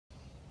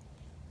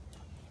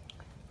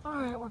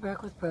Alright, we're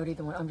back with Brody.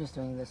 I'm just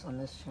doing this on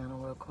this channel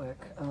real quick.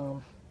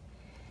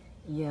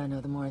 Yeah,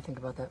 no, the more I think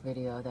about that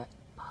video, that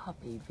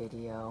puppy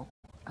video,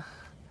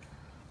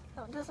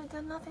 does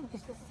nothing.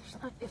 There's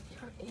not, if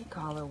your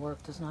e-collar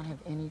work does not have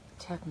any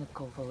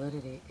technical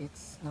validity,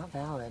 it's not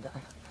valid.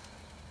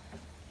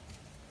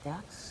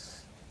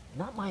 That's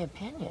not my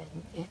opinion.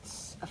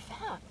 It's a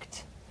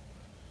fact.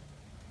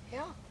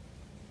 Yeah.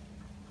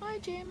 Hi,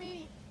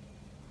 Jamie.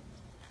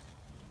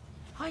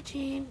 Hi,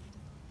 Jean.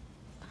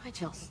 Hi,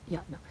 Chelsea.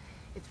 Yeah, no.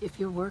 If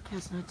your work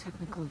has no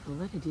technical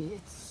validity,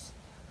 it's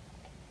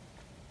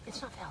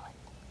not valid.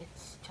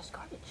 It's just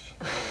garbage.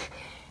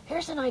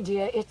 Here's an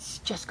idea. It's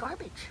just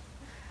garbage.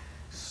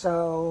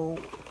 So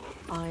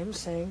I'm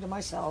saying to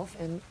myself,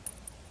 and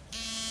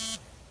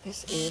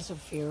this is a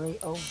very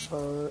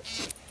overt,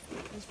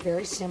 it's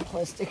very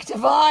simplistic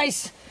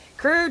device.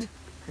 Crude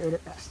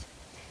at best.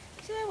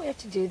 So we have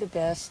to do the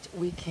best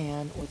we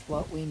can with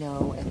what we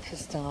know at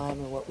this time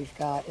and what we've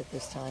got at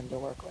this time to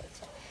work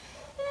with.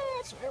 So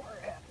that's where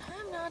we're at.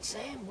 I'm not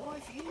saying, boy,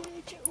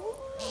 futuristic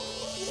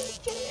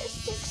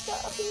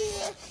stuff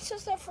here. It's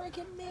just a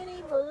freaking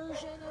mini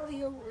version of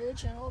the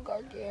original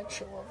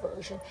gargantuan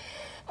version.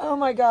 Oh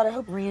my God, I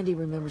hope Randy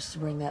remembers to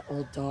bring that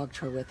old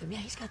Dogtra with him. Yeah,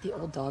 he's got the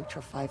old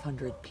Dogtra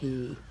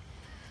 500p.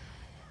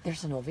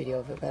 There's an old video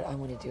of it, but I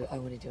want to do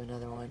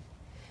another one.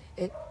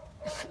 I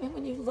mean,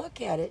 when you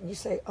look at it and you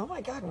say, oh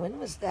my God, when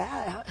was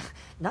that?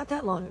 Not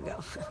that long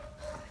ago.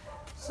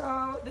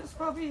 So this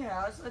puppy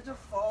has a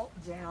default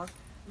down.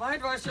 My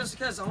advice,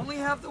 Jessica, is only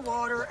have the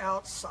water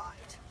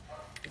outside.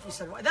 If you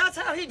said, well, that's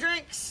how he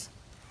drinks.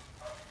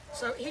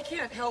 So he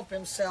can't help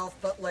himself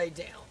but lay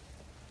down.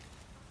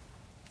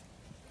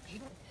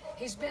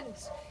 He's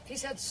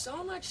had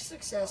so much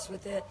success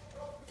with it,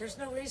 there's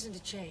no reason to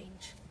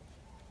change.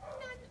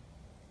 None.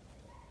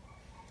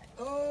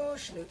 Oh,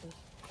 Schluten.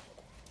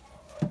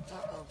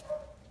 Uh-oh.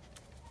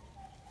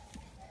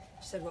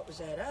 Said, what was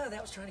that? Oh,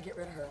 that was trying to get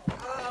rid of her.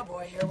 Oh,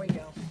 boy, here we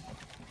go.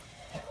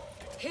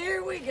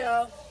 Here we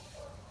go.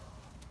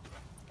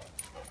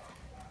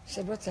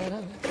 Said, what's that?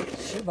 Oh,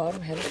 shoe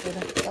bottom, headed for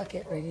the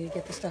bucket, ready to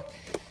get the stuff.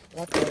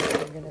 Luckily,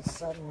 I'm going to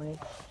suddenly,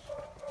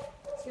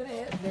 it's going to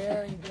hit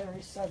very,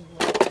 very suddenly.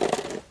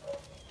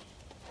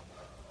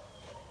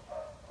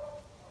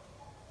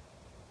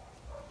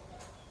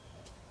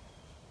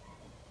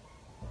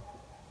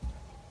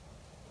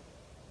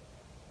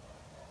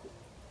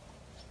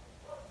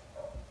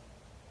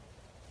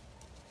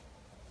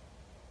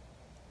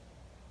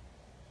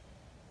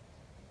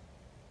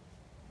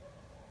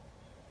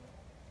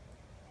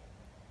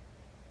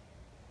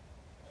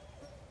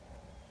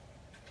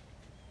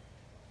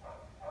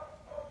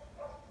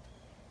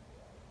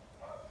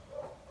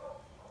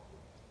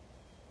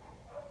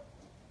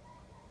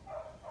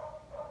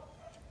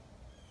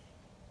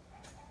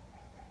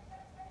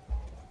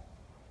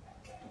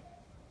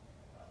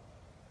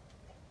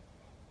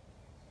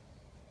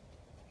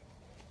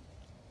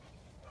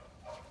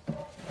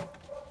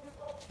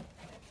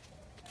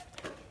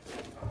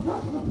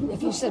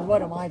 If you said,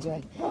 what am I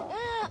doing?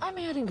 I'm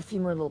adding a few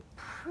more little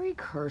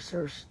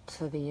precursors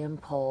to the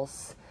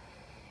impulse.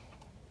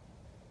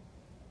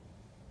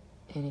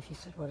 And if you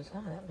said, what is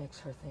that? That makes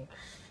her think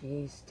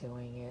she's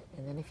doing it.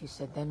 And then if you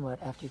said, then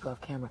what, after you go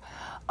off camera?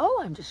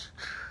 Oh, I'm just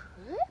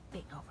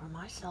tripping over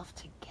myself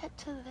to get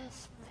to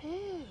this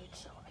food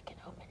so I can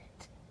open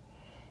it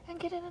and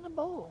get it in a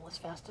bowl as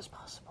fast as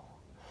possible.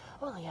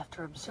 Only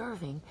after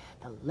observing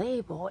the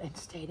label and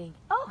stating,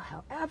 oh,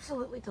 how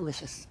absolutely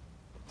delicious.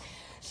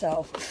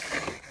 So,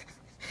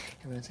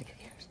 everyone's like, who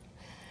cares?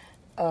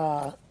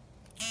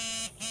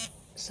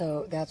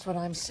 So that's what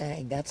I'm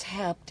saying. That's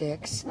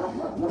haptics.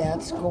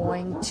 That's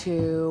going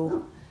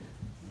to,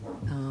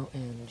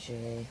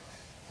 OMG,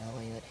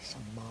 Elliot, he's a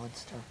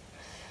monster.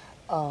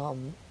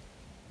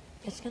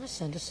 It's going to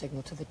send a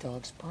signal to the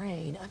dog's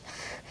brain.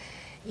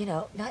 You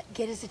know, not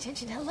get his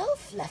attention. Hello,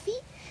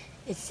 Fluffy.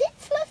 Is it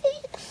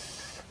Fluffy?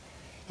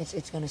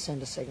 It's going to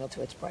send a signal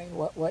to its brain.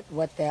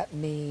 What that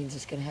means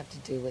is going to have to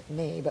do with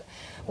me, but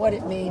what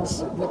it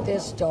means with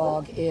this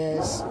dog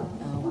is,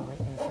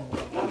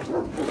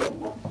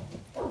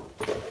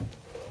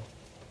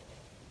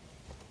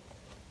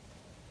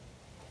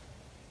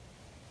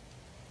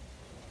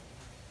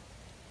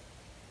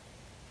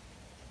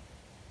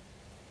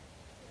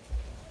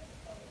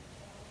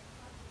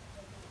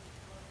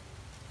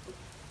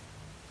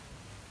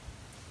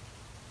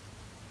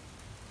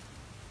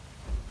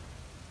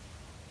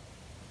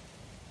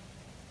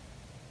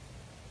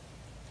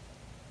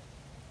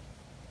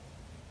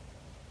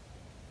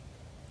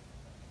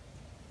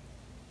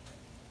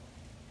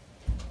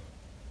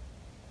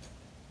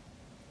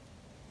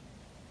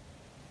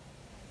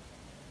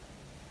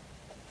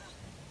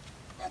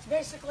 that's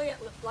basically it,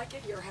 like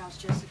at your house,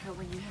 Jessica,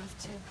 when you have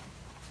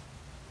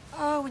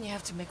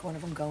to make one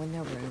of them go in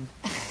their room.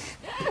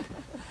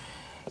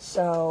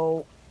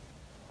 So,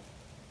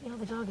 you know,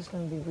 the dog is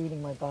going to be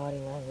reading my body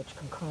language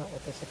concurrent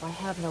with this. If I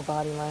have no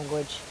body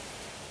language,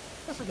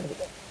 that's not going to be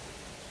good.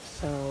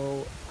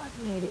 So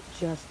I've made it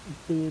just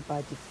be by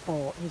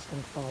default. He's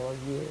going to follow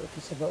you. If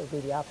you said what would be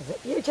the opposite?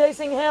 You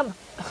chasing him.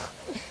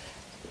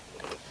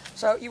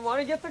 So you want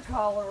to get the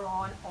collar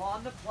on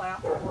the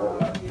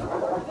platform. You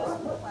order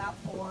this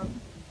platform.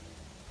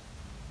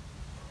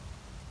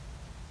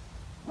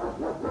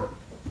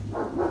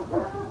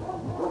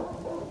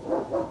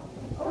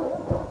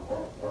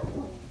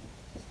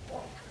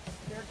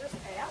 They're just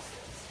asses.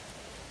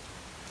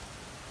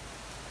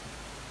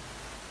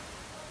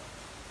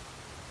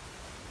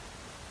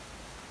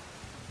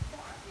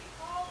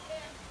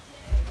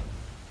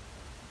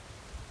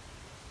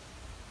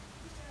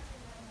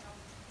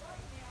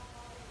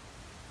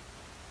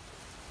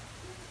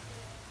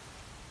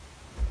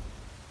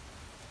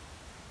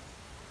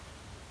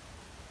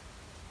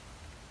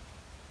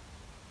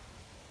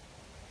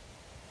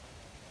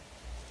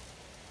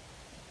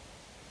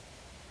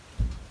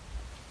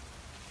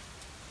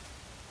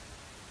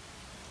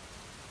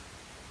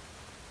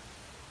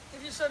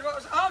 You said what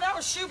was? Oh, that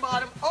was Shoe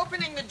Bottom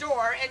opening the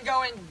door and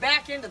going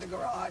back into the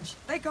garage.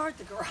 They guard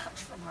the garage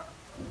from her.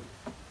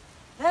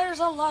 There's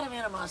a lot of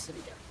animosity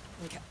there.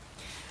 Okay.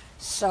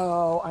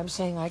 So I'm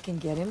saying I can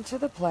get him to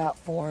the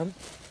platform.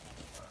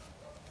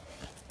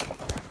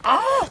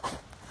 Ah!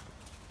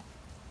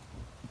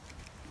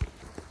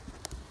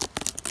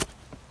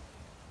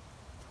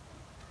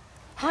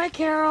 Hi,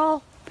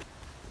 Carol.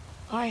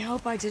 I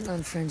hope I didn't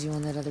unfriend you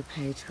on that other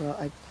page, girl.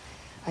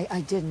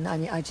 I didn't. I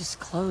mean, I just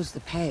closed the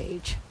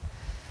page.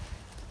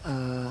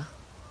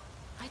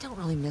 I don't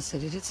really miss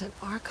it. It's an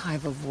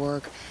archive of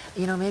work.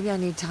 You know, maybe I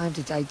need time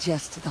to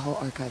digest the whole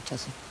archive,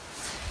 Jesse.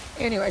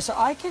 Anyway, so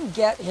I can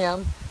get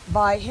him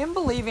by him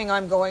believing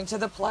I'm going to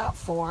the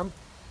platform.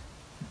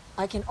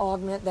 I can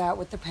augment that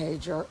with the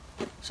pager.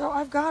 So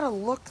I've got to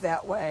look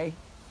that way.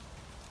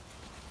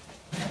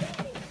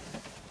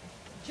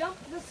 Jump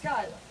the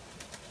Skylar.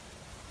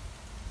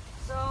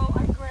 So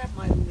I grab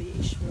my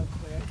leash real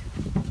quick.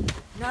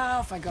 Now,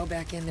 if I go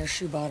back in there,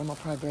 Shoe Bottom will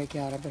probably break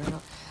out. I better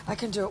not. I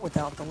can do it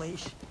without the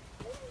leash.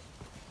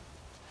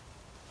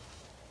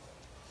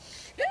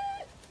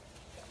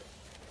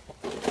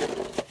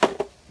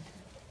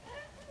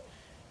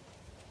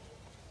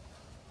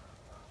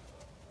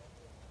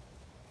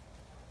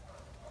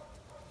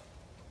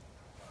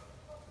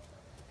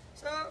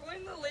 So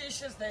when the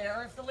leash is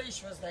there, if the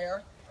leash was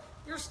there,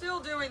 you're still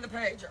doing the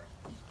pager.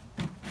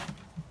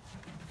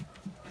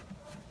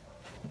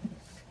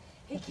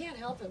 He can't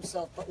help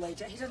himself but lay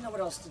down. He doesn't know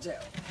what else to do.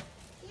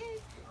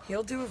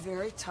 He'll do a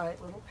very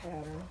tight little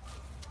pattern.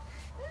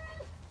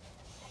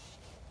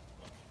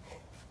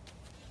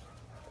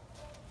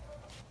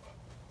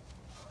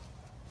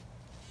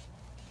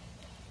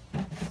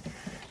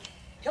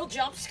 He'll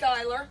jump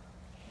Skylar.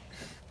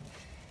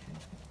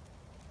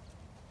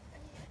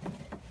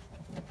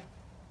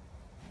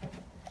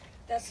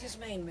 That's his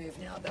main move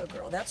now, though,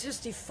 girl. That's his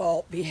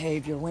default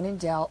behavior. When in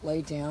doubt,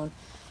 lay down.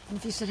 And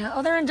if you said,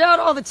 oh, they're in doubt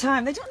all the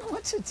time. They don't know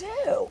what to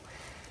do.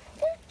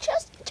 They're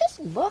just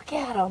look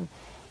at them.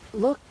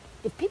 Look,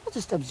 if people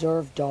just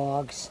observe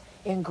dogs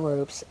in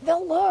groups,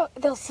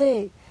 they'll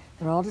see.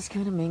 They're all just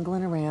kind of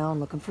mingling around,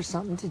 looking for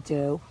something to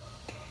do.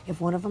 If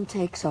one of them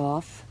takes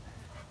off,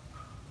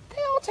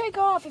 they all take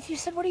off. If you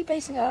said, what are you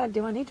basing it on?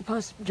 Do I need to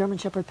post German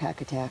Shepherd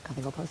Pack Attack? I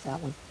think I'll post that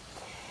one.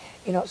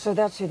 You know, so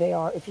that's who they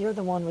are. If you're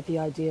the one with the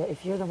idea,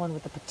 if you're the one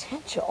with the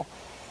potential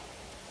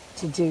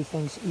to do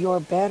things, you're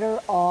better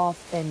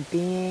off than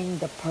being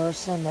the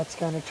person that's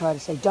going to try to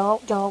say,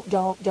 don't.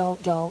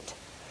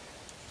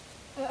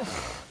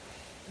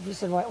 If you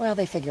said, well,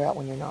 they figure out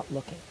when you're not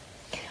looking.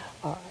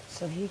 All right,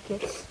 so he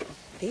gets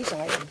these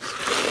items.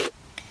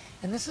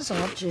 And this is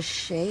all just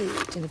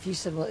shaped. And if you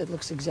said, well, it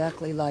looks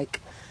exactly like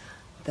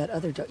that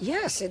other dog.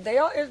 Yes, it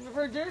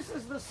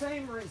produces the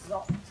same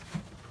result.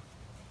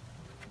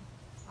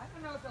 I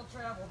don't know if they'll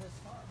travel this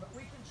far, but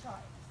we can try it.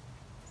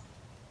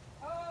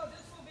 Oh,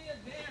 this will be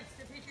advanced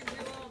if he can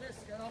do all this,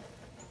 girl.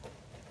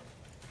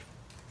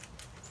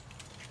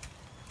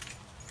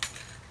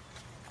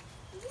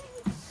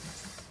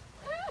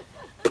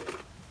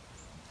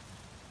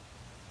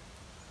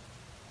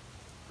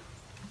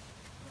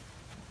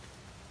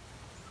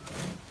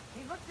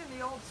 He looked in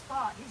the old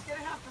spot. He's going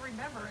to have to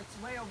remember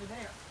it's way over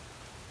there.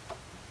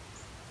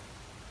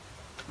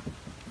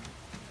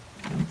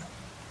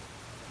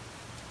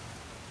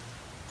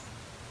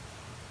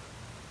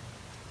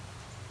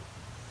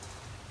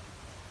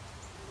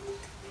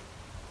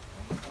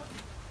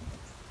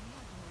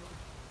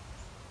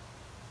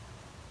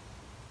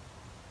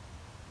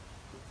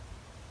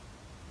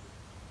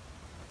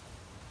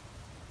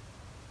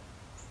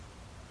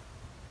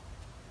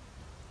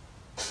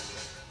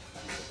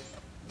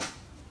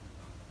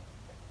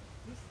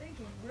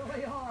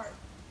 Really hard.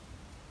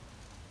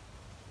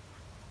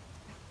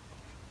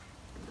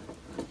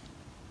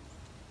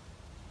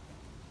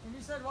 And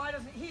you said, why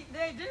doesn't he?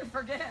 They do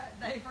forget.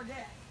 They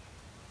forget.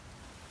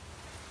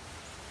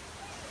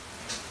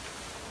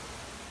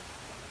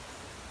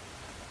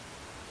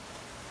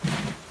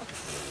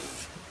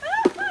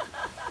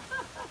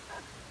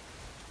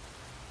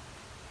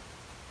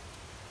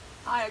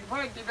 I'd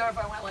probably do better if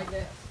I went like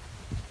this.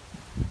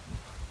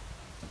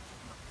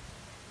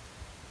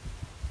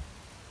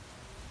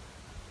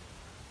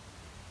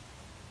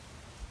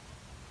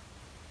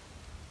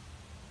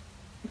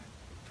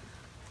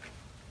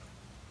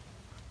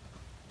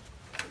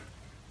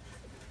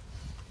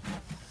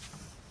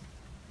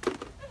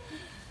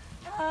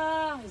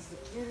 Ah, he's the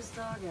cutest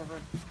dog ever.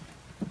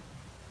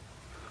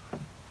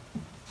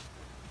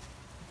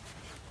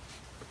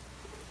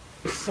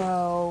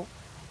 So,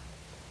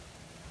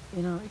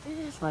 you know, it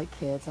is like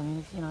kids. I mean,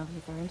 if, you know,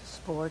 if they're into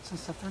sports and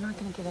stuff, they're not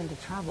going to get into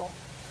trouble.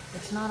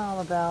 It's not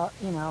all about,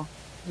 you know,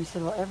 you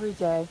said, well, every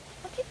day.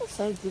 And people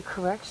say do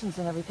corrections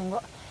and everything.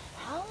 Well,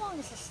 how long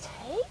is this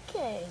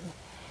taking?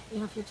 You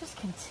know, if you're just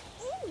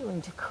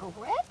continuing to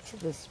correct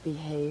this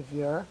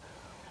behavior,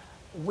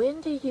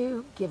 when do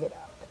you give it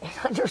up? And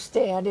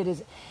understand it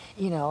is,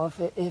 you know,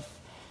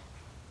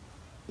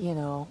 you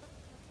know,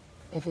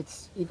 if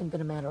it's even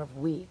been a matter of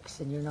weeks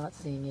and you're not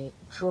seeing a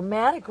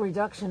dramatic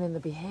reduction in the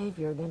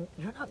behavior, then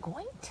you're not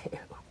going to.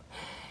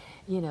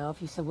 You know,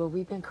 if you said, well,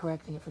 we've been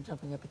correcting it for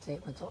jumping up, it's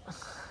 8 months old.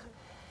 Sounds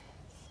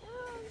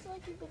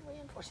like you've been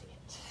reinforcing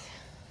it.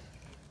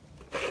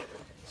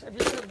 So if you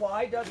said,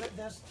 why doesn't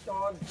this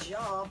dog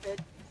jump?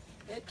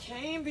 It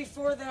came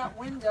before that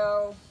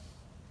window.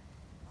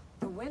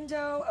 The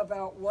window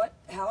about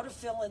how to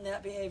fill in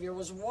that behavior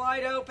was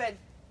wide open.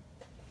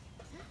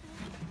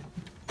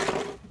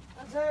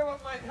 I'll tell you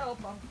what might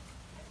help them.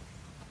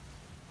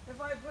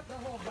 If I put the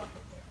whole bucket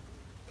there.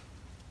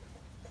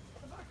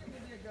 The bucket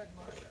would be a good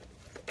marker.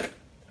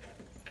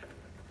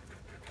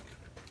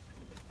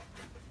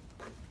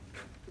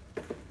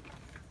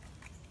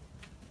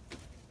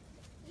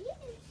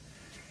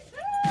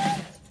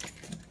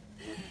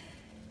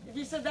 If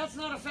you said that's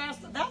not a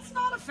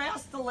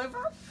fast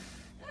deliver.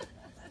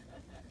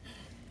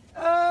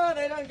 Oh,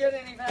 they don't get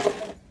any faster.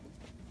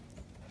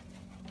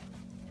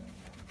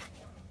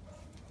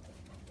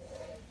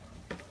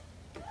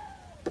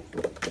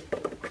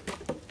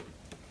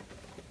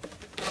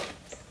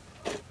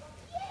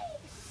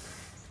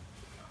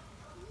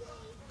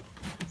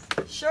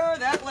 Sure,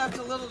 that left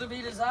a little to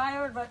be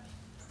desired, but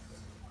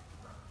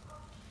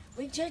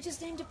we can change his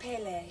name to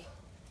Pele.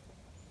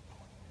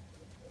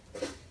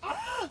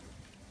 Ah!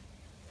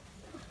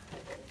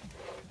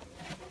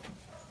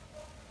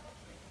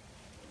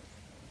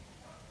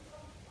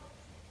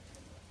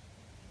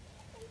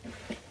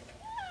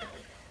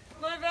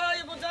 My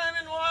valuable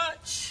diamond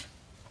watch.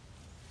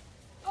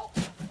 Oh,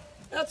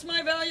 that's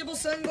my valuable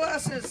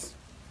sunglasses.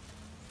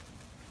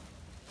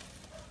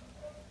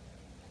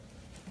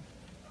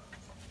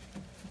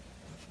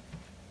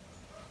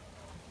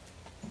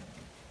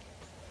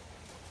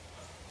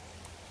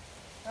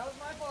 That was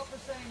my fault for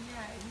saying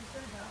yay. He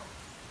said no.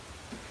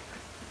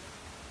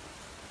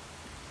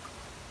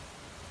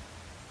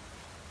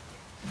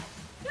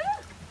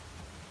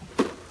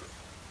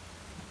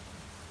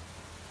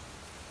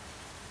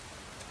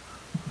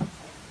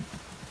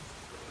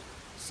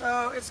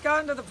 So it's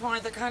gotten to the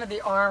point that kind of the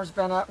arm's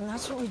been up, and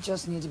that's what we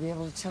just need to be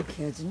able to tell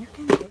kids. And you're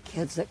going to get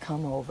kids that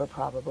come over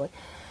probably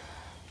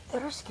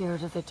that are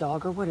scared of the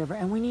dog or whatever,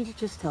 and we need to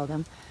just tell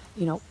them,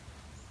 you know,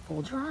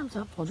 fold your arms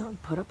up, put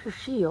up your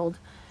shield,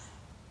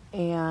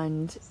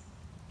 and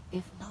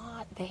if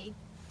not, they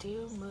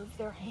do move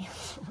their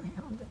hands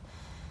around.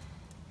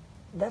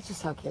 That's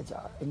just how kids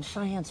are. And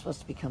Cheyenne's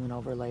supposed to be coming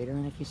over later,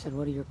 and if you said,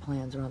 what are your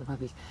plans around the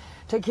puppies?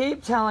 To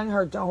keep telling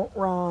her, don't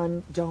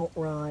run, don't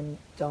run,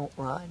 don't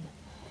run.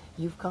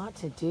 You've got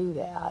to do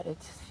that.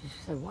 It's, you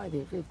said, why?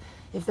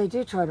 If they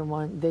do try to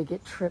run, they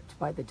get tripped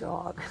by the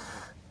dog.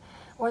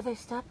 Or they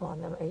step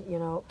on them. You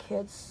know,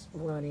 kids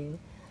running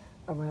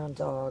around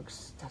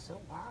dogs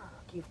doesn't work.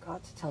 You've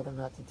got to tell them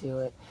not to do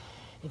it.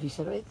 If you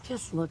said, it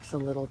just looks a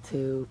little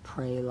too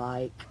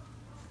prey-like.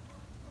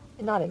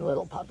 Not in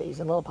little puppies.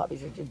 And little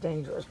puppies are just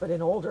dangerous. But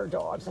in older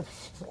dogs,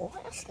 it's the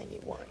last thing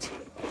you want.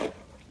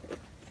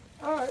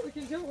 All right, we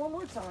can do it one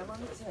more time on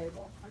the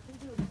table. I can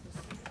do it with this.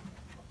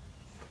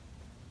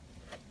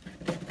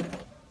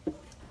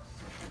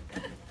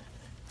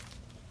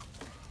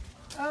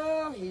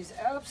 Oh, he's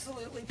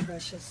absolutely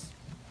precious.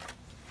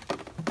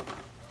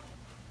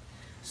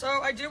 So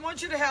I do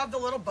want you to have the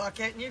little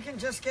bucket, and you can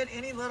just get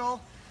any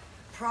little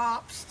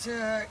props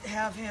to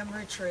have him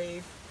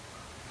retrieve.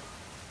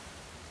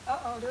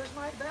 Uh-oh, there's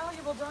my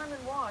valuable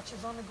diamond watch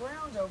is on the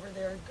ground over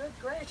there. Good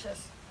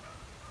gracious.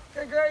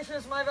 Good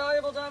gracious, my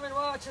valuable diamond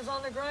watch is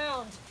on the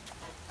ground.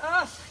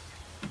 Ah,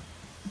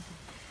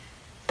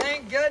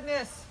 thank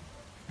goodness.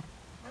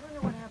 I don't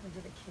know what happened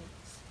to the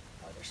keys.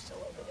 Oh, they're still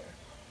over there.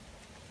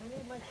 I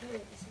need my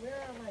keys. Where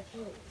are my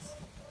keys?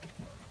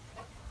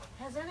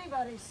 Has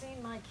anybody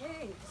seen my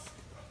keys?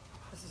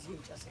 This is you,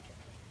 Jessica.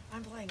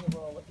 I'm playing the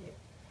role of you.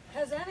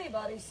 Has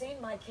anybody seen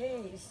my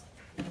keys?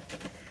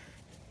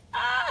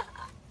 Ah!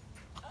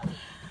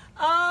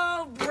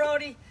 Oh,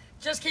 Brody.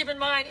 Just keep in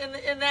mind,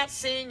 in that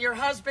scene, your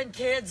husband,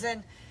 kids,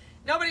 and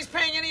nobody's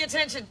paying any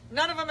attention.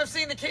 None of them have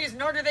seen the keys,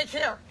 nor do they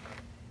care.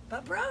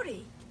 But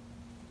Brody,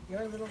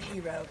 you're a little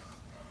hero.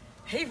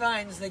 He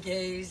finds the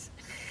keys.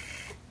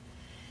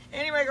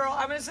 Anyway, girl,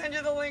 I'm going to send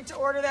you the link to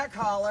order that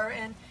collar,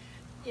 and,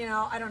 you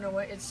know, I don't know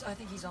what, I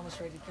think he's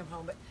almost ready to come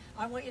home, but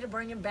I want you to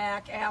bring him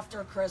back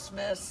after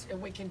Christmas, and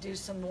we can do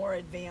some more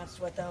advanced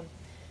with him.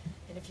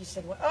 And if you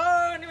said, well,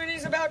 oh, and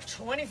he's about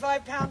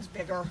 25 pounds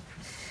bigger.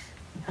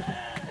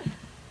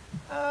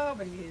 Oh,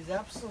 but he is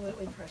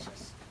absolutely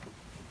precious.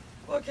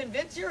 Well,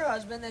 convince your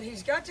husband that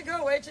he's got to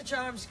go away to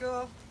charm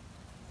school.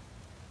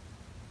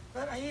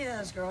 But he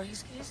is, girl.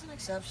 He's an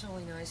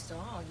exceptionally nice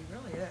dog. He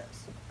really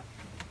is.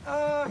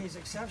 Oh, he's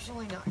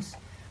exceptionally nice.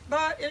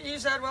 But you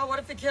said, well, what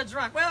if the kids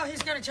run? Well,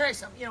 he's going to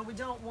chase them. You know, we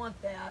don't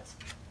want that.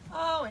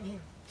 Oh, and he's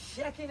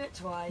checking it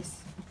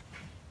twice,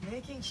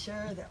 making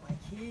sure that my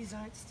keys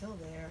aren't still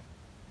there.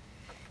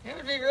 It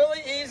would be really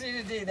easy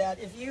to do that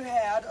if you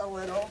had a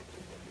little,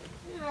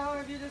 you know,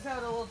 if you just had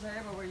a little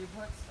table where you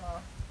put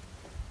stuff.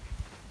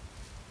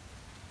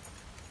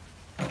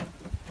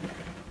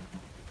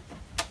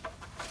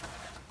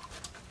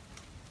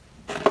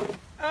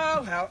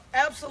 Oh, how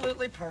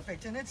absolutely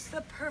perfect. And it's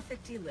the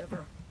perfect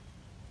deliver.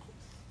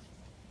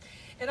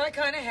 And I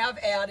kind of have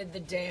added the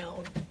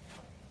down.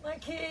 My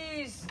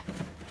keys.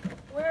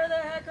 Where the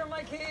heck are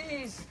my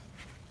keys?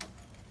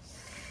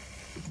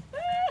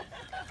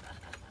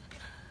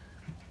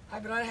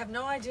 But I have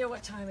no idea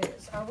what time it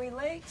is. Are we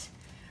late?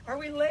 Are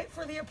we late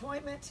for the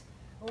appointment?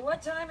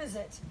 What time is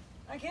it?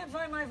 I can't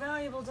find my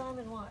valuable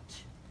diamond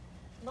watch.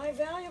 My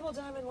valuable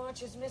diamond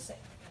watch is missing.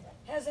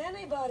 Has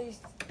anybody...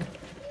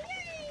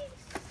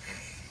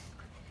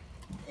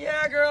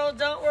 Yeah, girl,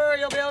 don't worry.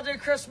 You'll be able to do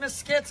Christmas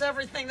skits,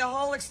 everything, the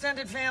whole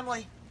extended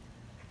family.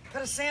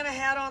 Put a Santa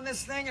hat on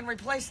this thing and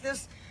replace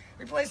these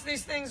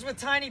things with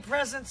tiny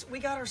presents. We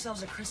got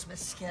ourselves a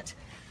Christmas skit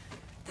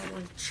that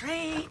will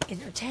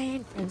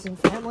entertain friends and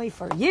family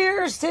for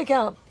years to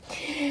come.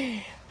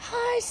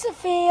 Hi,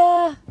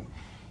 Sophia.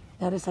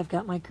 Notice I've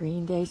got my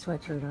Green Day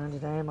sweatshirt on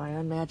today, my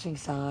unmatching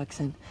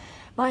socks, and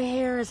my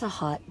hair is a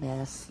hot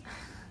mess.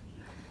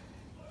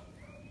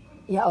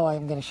 Yeah, oh,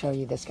 I'm going to show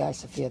you this guy,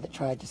 Sophia, that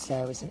tried to say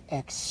I was an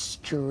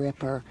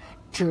ex-stripper,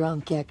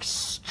 drunk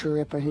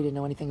ex-stripper who didn't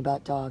know anything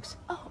about dogs.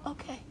 Oh,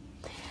 okay.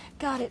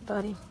 Got it,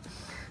 buddy.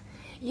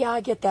 Yeah, I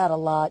get that a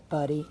lot,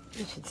 buddy.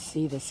 You should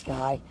see this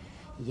guy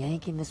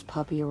yanking this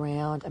puppy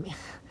around. I mean,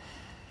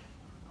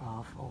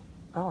 awful.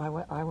 Oh,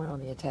 I went on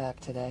the attack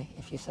today.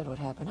 If you said what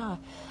happened, I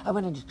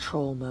went into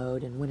troll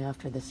mode and went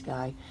after this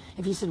guy.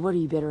 If you said, what are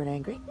you, bitter and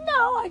angry?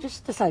 No, I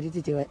just decided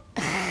to do it.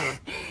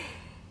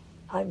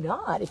 I'm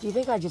not. If you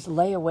think I just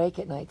lay awake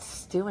at night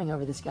stewing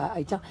over this guy,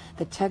 I don't.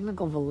 The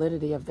technical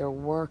validity of their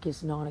work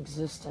is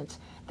non-existent.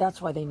 That's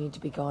why they need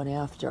to be gone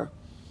after.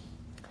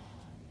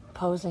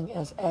 Posing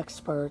as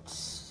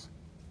experts.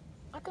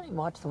 I couldn't even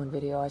watch the one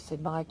video. I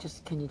said, Mike,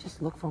 can you just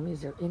look for me?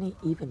 Is there any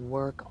even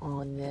work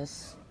on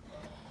this?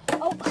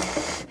 Oh,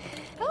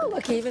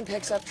 look, he even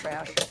picks up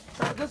trash.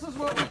 So this is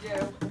what we do.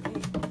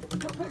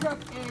 He'll pick up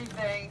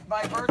anything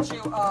by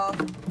virtue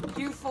of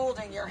you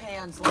folding your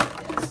hands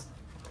like this.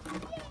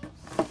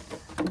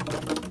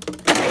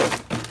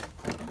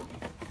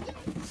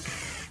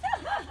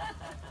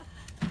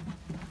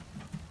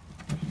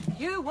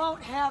 You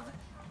won't have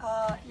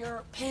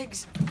your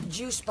pig's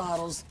juice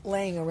bottles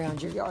laying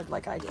around your yard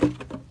like I do.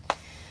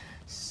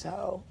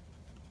 So,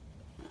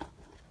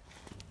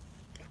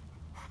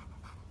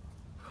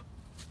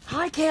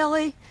 hi,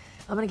 Kelly.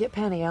 I'm going to get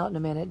Penny out in a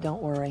minute.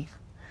 Don't worry.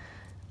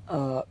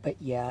 But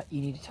yeah,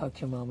 you need to talk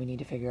to your mom. We need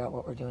to figure out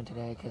what we're doing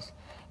today because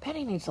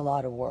Penny needs a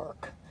lot of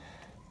work.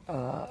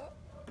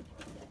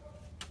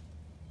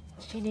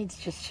 She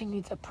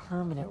needs a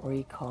permanent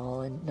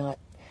recall and not,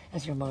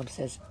 as your mom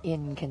says,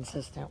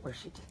 inconsistent, where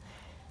she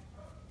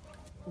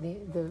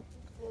an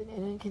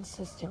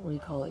inconsistent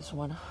recall is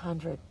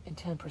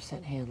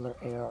 110% handler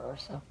error.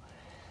 So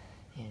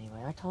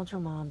anyway, I told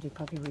your mom do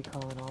puppy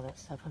recall and all that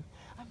stuff. I'm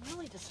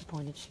really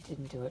disappointed she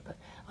didn't do it, but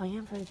I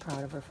am very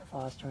proud of her for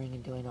fostering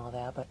and doing all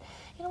that. But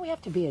you know, we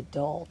have to be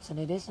adults, and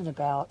it isn't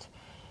about,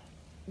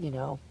 you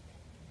know.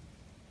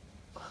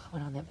 I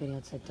went on that video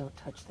and said, don't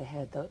touch the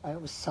head. I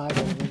was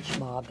cyber lynch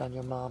mobbed on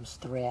your mom's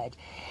thread.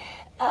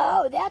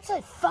 Oh, that's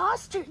a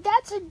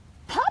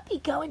puppy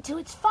going to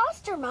its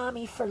foster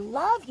mommy for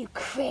love, you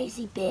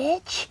crazy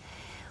bitch.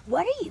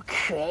 What are you,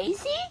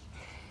 crazy?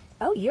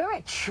 Oh, you're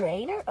a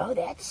trainer? Oh,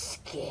 that's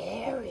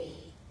scary.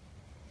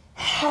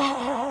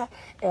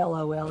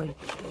 LOL,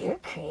 you're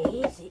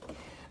crazy.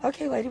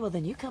 Okay, lady, well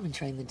then you come and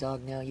train the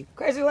dog now, you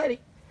crazy lady.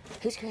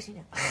 Who's crazy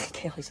now?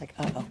 Kaylee's like,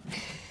 uh-oh.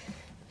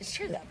 It's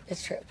true, though.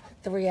 It's true.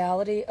 The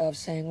reality of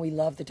saying we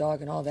love the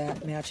dog and all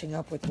that, matching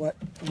up with what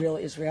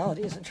really is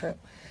reality, isn't true.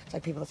 It's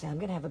like people that say, I'm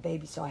going to have a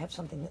baby, so I have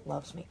something that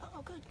loves me.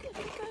 Oh, good.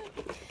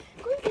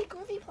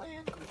 Groovy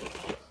plan.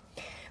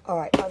 All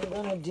right, I'm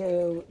going to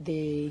do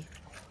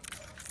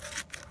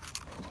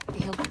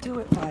he'll do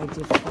it by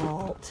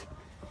default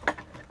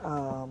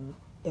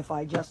if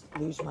I just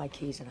lose my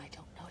keys and I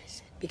don't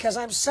notice it, because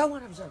I'm so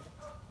unobservant.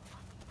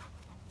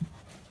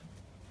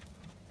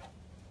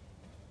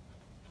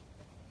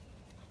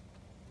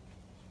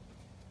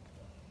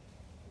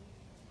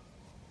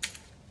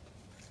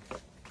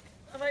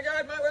 Oh my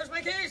God, where's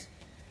my keys?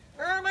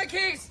 Where are my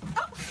keys?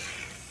 Oh.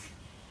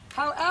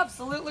 How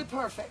absolutely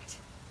perfect.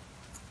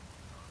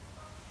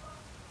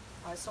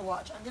 All right, so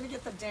watch. I'm going to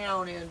get the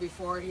down in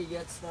before he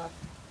gets the...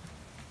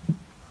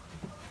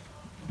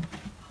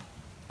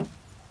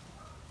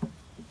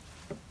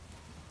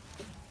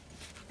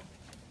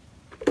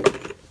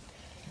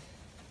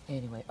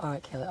 Anyway, all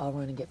right, Kelly, I'll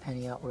run and get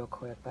Penny out real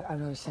quick, but I'm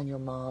going to send your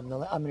mom.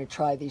 I'm going to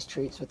try these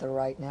treats with her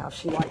right now. If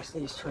she likes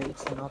these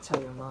treats, then I'll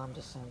tell your mom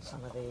to send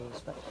some of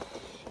these. But,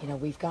 you know,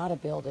 we've got to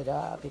build it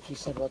up. If you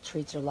said, well,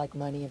 treats are like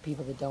money and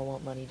people that don't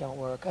want money don't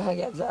work.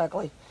 Yeah,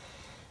 exactly.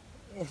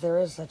 If there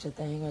is such a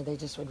thing, or they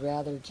just would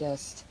rather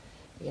just,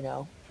 you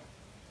know,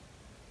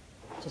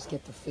 just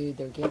get the food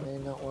they're given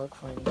and not work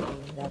for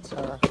anything. That's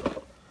her.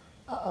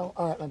 Uh-oh.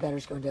 All right, my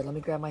battery's going dead. Let me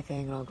grab my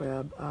thing and I'll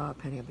grab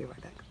Penny. I'll be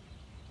right back.